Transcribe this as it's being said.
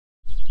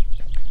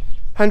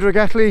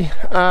Gelli.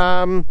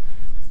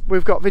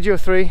 We've got video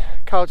 3,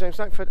 KARL-JAMES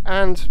Langford,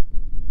 and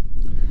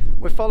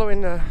we're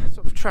following a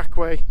sort of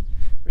trackway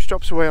which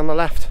drops away on the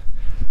left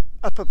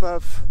up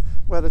above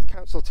where the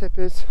council tip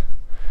is.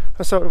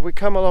 And so we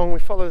come along, we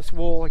follow this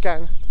wall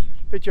again,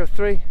 video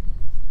 3,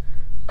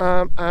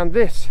 and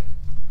this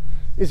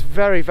is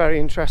very, very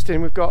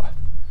interesting. We've got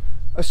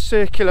a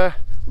circular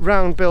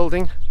round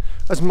building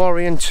as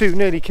Morian 2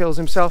 nearly kills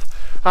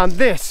himself, and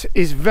this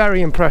is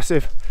very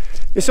impressive.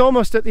 It's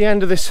almost at the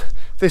end of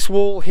this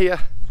wall here,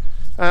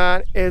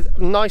 and it's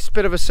a nice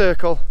bit of a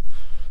circle,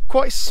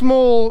 quite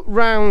small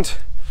round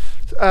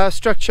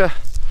structure.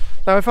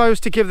 Now if I was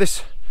to give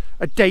this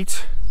a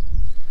date,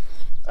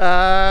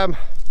 I'm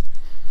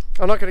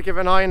not going to give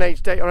an Iron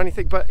Age date or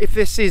anything, but if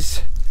this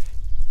is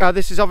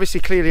obviously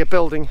clearly a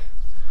building,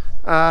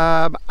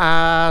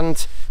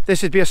 and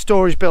this would be a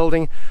storage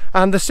building,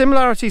 and the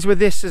similarities with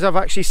this is I've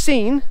actually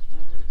seen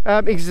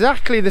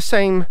exactly the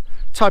same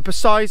type of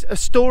size as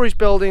storage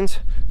buildings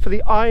for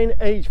the Iron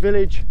Age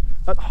village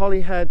at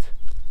Holyhead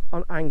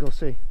on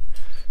Anglesey.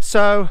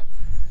 So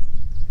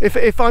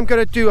if I'm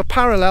going to do a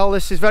parallel,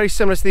 this is very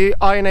similar to the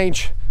Iron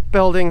Age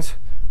buildings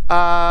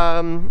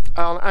on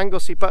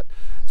Anglesey, but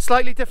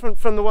slightly different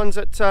from the ones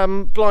at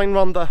Blind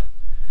Rhondda,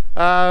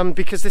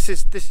 because this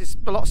is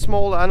a lot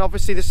smaller, and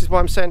obviously this is why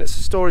I'm saying it's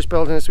a storage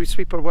building as we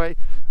sweep away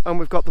and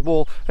we've got the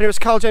wall. And it was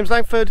KARL-JAMES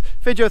Langford,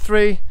 video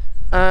 3,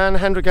 and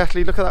Rhondda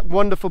Gelli. Look at that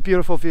wonderful,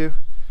 beautiful view.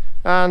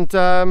 And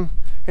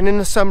in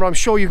the summer I'm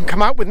sure you can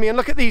come out with me and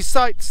look at these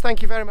sites.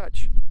 Thank you very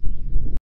much.